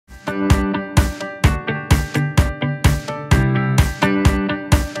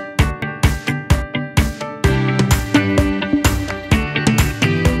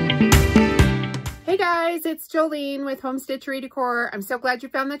Jolene with Home Stitchery Decor. I'm so glad you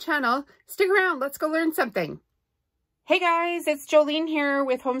found the channel. Stick around, let's go learn something. Hey guys, it's Jolene here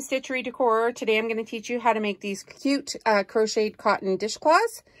with Home Stitchery Decor. Today I'm going to teach you how to make these cute crocheted cotton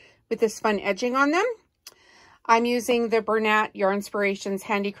dishcloths with this fun edging on them. I'm using the Bernat Yarnspirations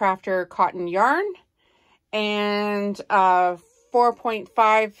Handicrafter cotton yarn and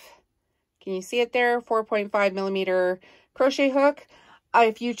 4.5, can you see it there? 4.5 millimeter crochet hook.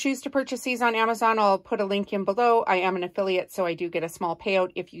 If you choose to purchase these on Amazon, I'll put a link in below. I am an affiliate, so I do get a small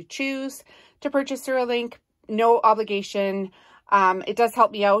payout if you choose to purchase through a link. No obligation. It does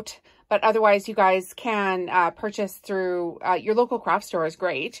help me out, but otherwise you guys can purchase through your local craft store is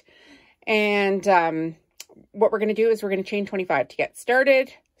great. And what we're going to do is we're going to chain 25 to get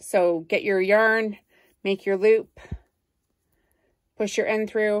started. So get your yarn, make your loop, push your end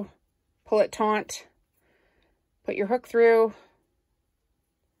through, pull it taut, put your hook through,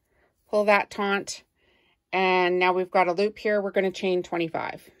 pull that taut, and now we've got a loop here. We're going to chain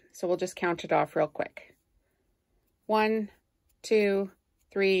 25. So we'll just count it off real quick. 1, 2,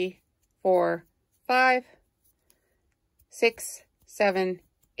 3, 4, 5, 6, 7,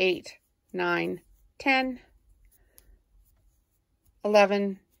 8, 9, 10,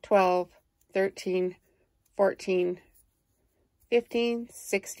 11, 12, 13, 14, 15,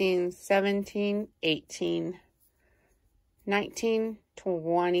 16, 17, 18, 19,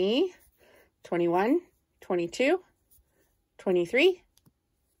 20, 21, 22, 23,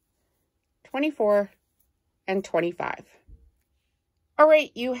 24, and 25. All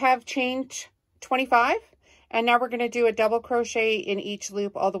right, you have chained 25, and now we're going to do a double crochet in each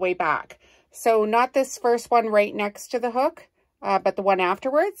loop all the way back. So not this first one right next to the hook, but the one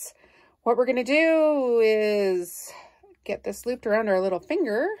afterwards. What we're going to do is get this looped around our little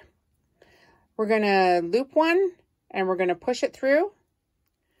finger. We're going to loop one, and we're going to push it through,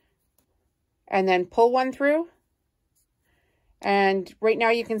 and then pull one through. And right now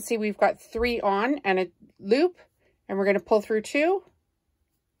you can see we've got 3 on and a loop, and we're going to pull through 2.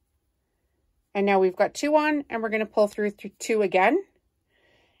 And now we've got 2 on, and we're going to pull through 2 again.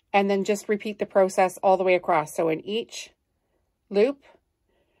 And then just repeat the process all the way across. So in each loop,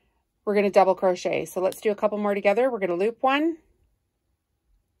 we're going to double crochet. So let's do a couple more together. We're going to loop 1,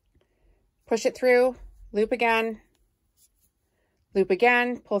 push it through, loop again,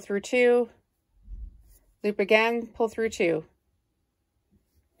 pull through 2, loop again, pull through 2.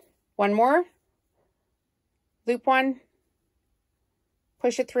 One more, loop 1,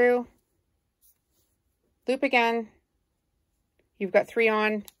 push it through, loop again, you've got 3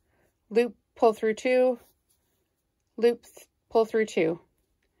 on, loop, pull through 2, loop, pull through 2.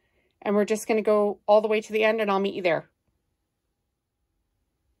 And we're just going to go all the way to the end, and I'll meet you there.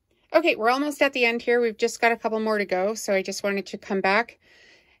 Okay, we're almost at the end here. We've just got a couple more to go, so I just wanted to come back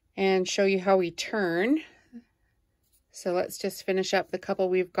and show you how we turn. So let's just finish up the couple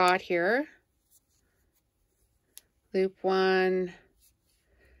we've got here. Loop 1.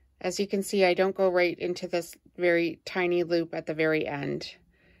 As you can see, I don't go right into this very tiny loop at the very end.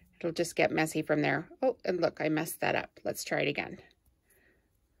 It'll just get messy from there. Oh, and look, I messed that up. Let's try it again.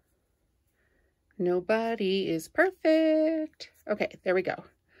 Nobody is perfect. Okay, there we go.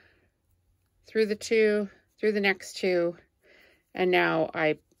 Through the 2, through the next 2, and now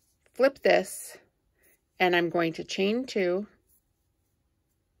I flip this, and I'm going to chain 2,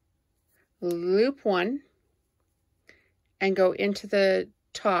 loop 1, and go into the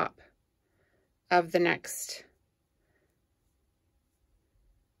top of the next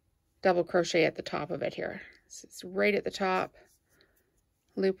double crochet at the top of it here. So it's right at the top,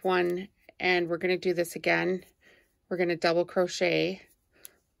 loop 1, and we're going to do this again. We're going to double crochet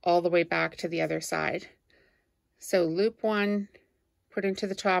all the way back to the other side. So loop 1, put into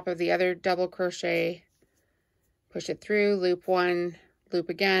the top of the other double crochet, push it through, loop 1, loop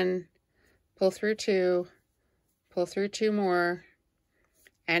again, pull through 2, pull through 2 more,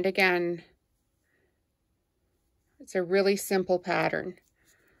 and again. It's a really simple pattern.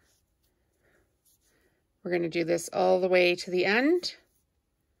 We're going to do this all the way to the end.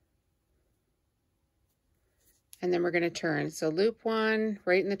 And then we're going to turn. So loop 1,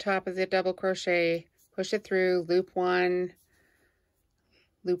 right in the top of the double crochet, push it through, loop 1,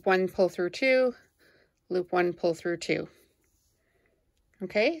 pull through 2, loop 1, pull through 2.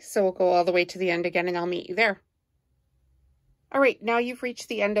 Okay, so we'll go all the way to the end again, and I'll meet you there. All right, now you've reached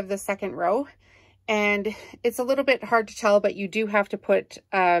the end of the second row, and it's a little bit hard to tell, but you do have to put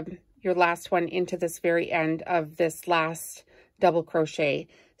your last one into this very end of this last double crochet.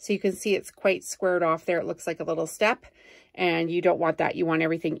 So you can see it's quite squared off there. It looks like a little step, and you don't want that. You want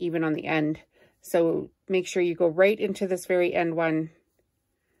everything even on the end. So make sure you go right into this very end one,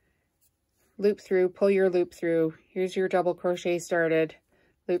 loop through, pull your loop through. Here's your double crochet started.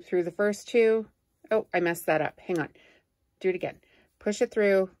 Loop through the first two. Oh, I messed that up. Hang on. Do it again. Push it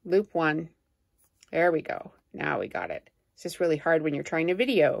through, loop one. There we go. Now we got it. It's just really hard when you're trying to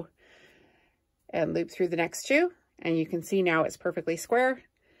video. And loop through the next two. And you can see now it's perfectly square.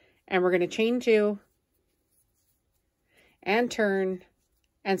 And we're going to chain two and turn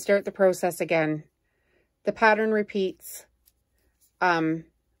and start the process again. The pattern repeats.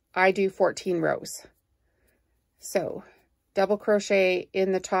 I do 14 rows. So double crochet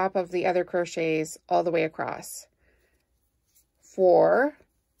in the top of the other crochets all the way across for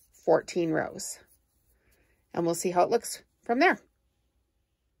 14 rows. And we'll see how it looks from there.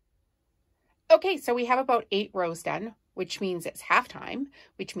 Okay, so we have about 8 rows done, which means it's halftime,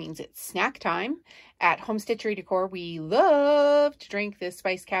 which means it's snack time. At Home Stitchery Decor, we love to drink this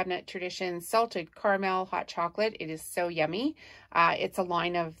Spice Cabinet Tradition Salted Caramel Hot Chocolate. It is so yummy. It's a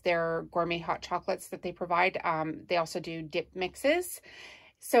line of their gourmet hot chocolates that they provide. They also do dip mixes.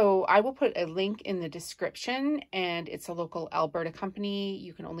 So I will put a link in the description, and it's a local Alberta company.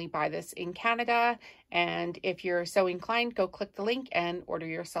 You can only buy this in Canada. And if you're so inclined, go click the link and order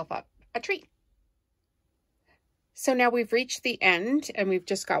yourself up a treat. So now we've reached the end, and we've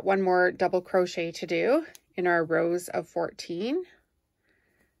just got one more double crochet to do in our rows of 14.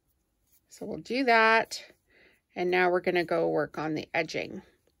 So we'll do that. And now we're going to go work on the edging.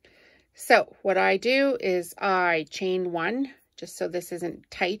 So what I do is I chain one, just so this isn't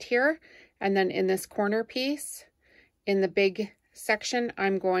tight here. And then in this corner piece, in the big section,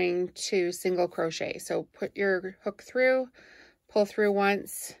 I'm going to single crochet. So put your hook through, pull through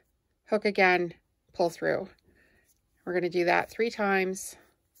once, hook again, pull through. We're going to do that 3 times.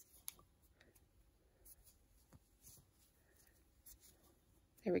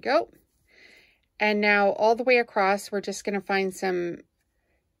 There we go. And now all the way across, we're just going to find some,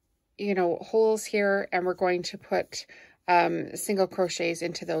 holes here, and we're going to put single crochets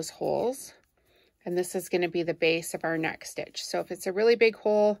into those holes. And this is going to be the base of our next stitch. So if it's a really big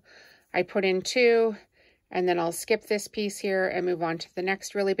hole, I put in 2, and then I'll skip this piece here and move on to the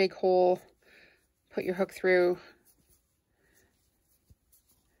next really big hole. Put your hook through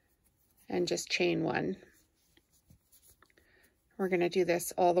and just chain 1. We're going to do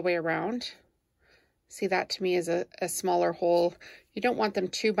this all the way around. See, that to me is a smaller hole. You don't want them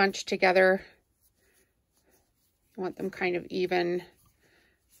too bunched together. You want them kind of even.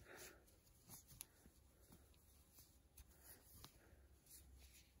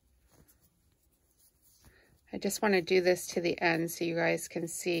 I just want to do this to the end so you guys can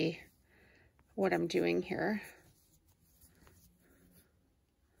see what I'm doing here.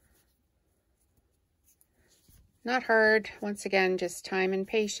 Not hard. Once again, just time and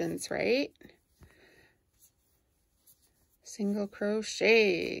patience, right? Single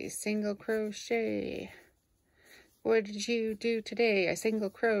crochet, single crochet. What did you do today? I single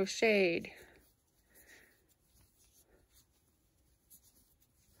crocheted.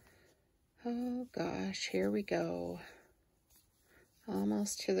 Oh gosh, here we go.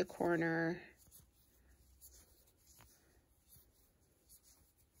 Almost to the corner.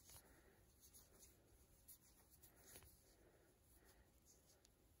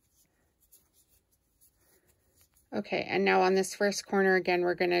 Okay, and now on this first corner again,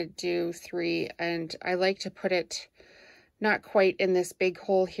 we're going to do 3, and I like to put it not quite in this big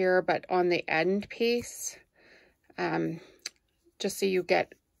hole here, but on the end piece, just so you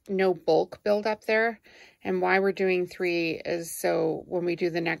get no bulk build up there. And why we're doing 3 is so when we do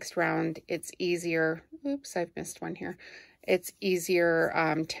the next round, it's easier. Oops, I've missed one here. It's easier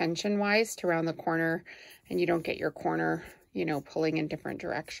tension wise to round the corner, and you don't get your corner, pulling in different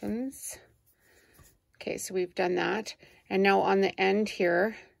directions. Okay, so we've done that. And now on the end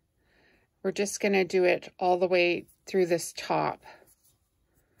here, we're just going to do it all the way through this top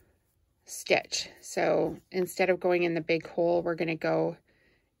stitch. So instead of going in the big hole, we're going to go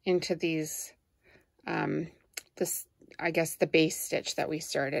into these, I guess the base stitch that we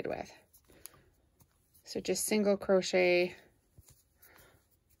started with. So just single crochet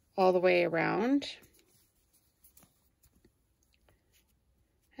all the way around.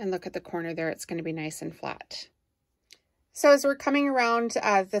 And look at the corner there, it's going to be nice and flat. So as we're coming around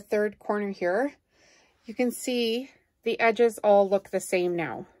the third corner here, you can see the edges all look the same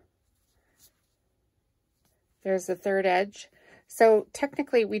now. There's the third edge. So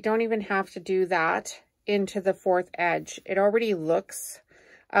technically we don't even have to do that into the fourth edge. It already looks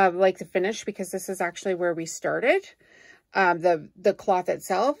like the finish because this is actually where we started, the cloth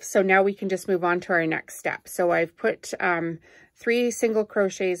itself. So now we can just move on to our next step. So I've put 3 single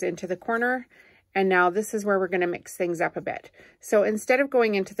crochets into the corner, and now this is where we're going to mix things up a bit. So instead of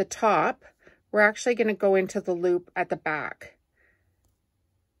going into the top, we're actually going to go into the loop at the back.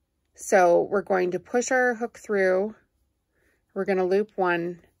 So we're going to push our hook through, we're going to loop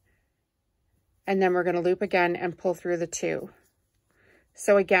one, and then we're going to loop again and pull through the two.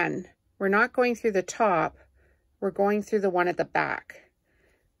 So again, we're not going through the top, we're going through the one at the back.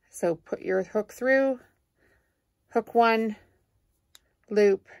 So put your hook through, hook one,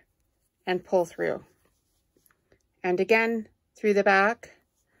 loop, and pull through. And again, through the back,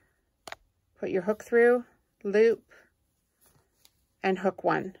 put your hook through, loop, and hook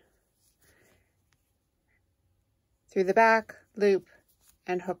one. Through the back, loop,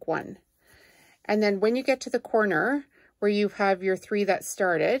 and hook one. And then when you get to the corner where you have your 3 that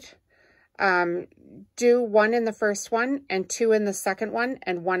started, do 1 in the first one and 2 in the second one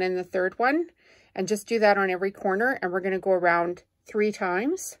and 1 in the third one. And just do that on every corner. And we're going to go around 3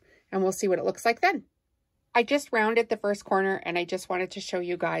 times and we'll see what it looks like then. I just rounded the first corner and I just wanted to show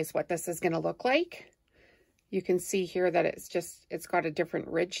you guys what this is going to look like. You can see here that it's got a different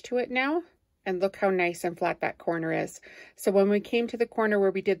ridge to it now. And look how nice and flat that corner is. So when we came to the corner where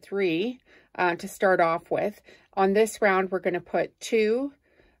we did 3 to start off with, on this round, we're going to put 2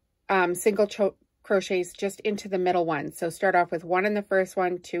 single crochets just into the middle one. So start off with 1 in the first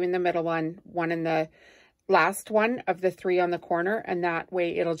one, 2 in the middle one, 1 in the last one of the 3 on the corner. And that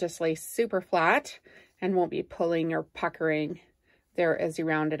way it'll just lay super flat and won't be pulling or puckering there as you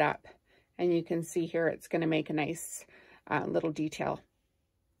round it up. And you can see here, it's going to make a nice little detail.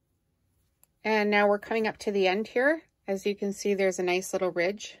 And now we're coming up to the end here. As you can see, there's a nice little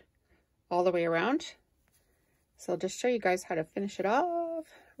ridge all the way around. So I'll just show you guys how to finish it off.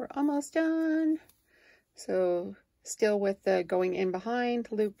 We're almost done. So still with the going in behind,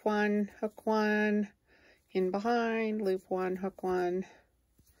 loop 1, hook 1, in behind, loop 1, hook 1,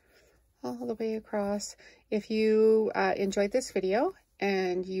 all the way across. If you enjoyed this video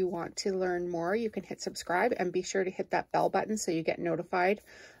and you want to learn more, you can hit subscribe and be sure to hit that bell button so you get notified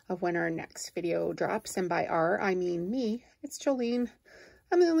of when our next video drops. And by our, I mean me. It's Jolene.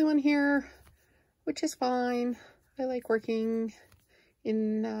 I'm the only one here, which is fine. I like working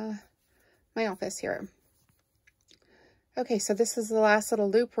in my office here. Okay, so this is the last little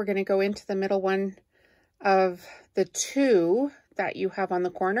loop. We're going to go into the middle one of the 2 that you have on the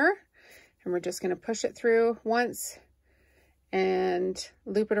corner. And we're just going to push it through once and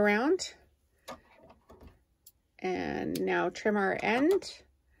loop it around. And now trim our end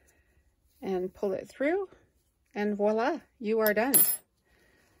and pull it through, and voila, you are done.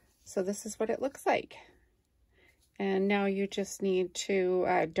 So this is what it looks like. And now you just need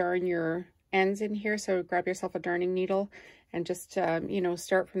to darn your ends in here. So grab yourself a darning needle and just, you know,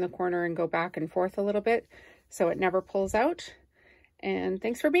 start from the corner and go back and forth a little bit so it never pulls out. And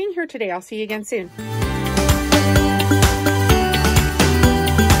thanks for being here today. I'll see you again soon.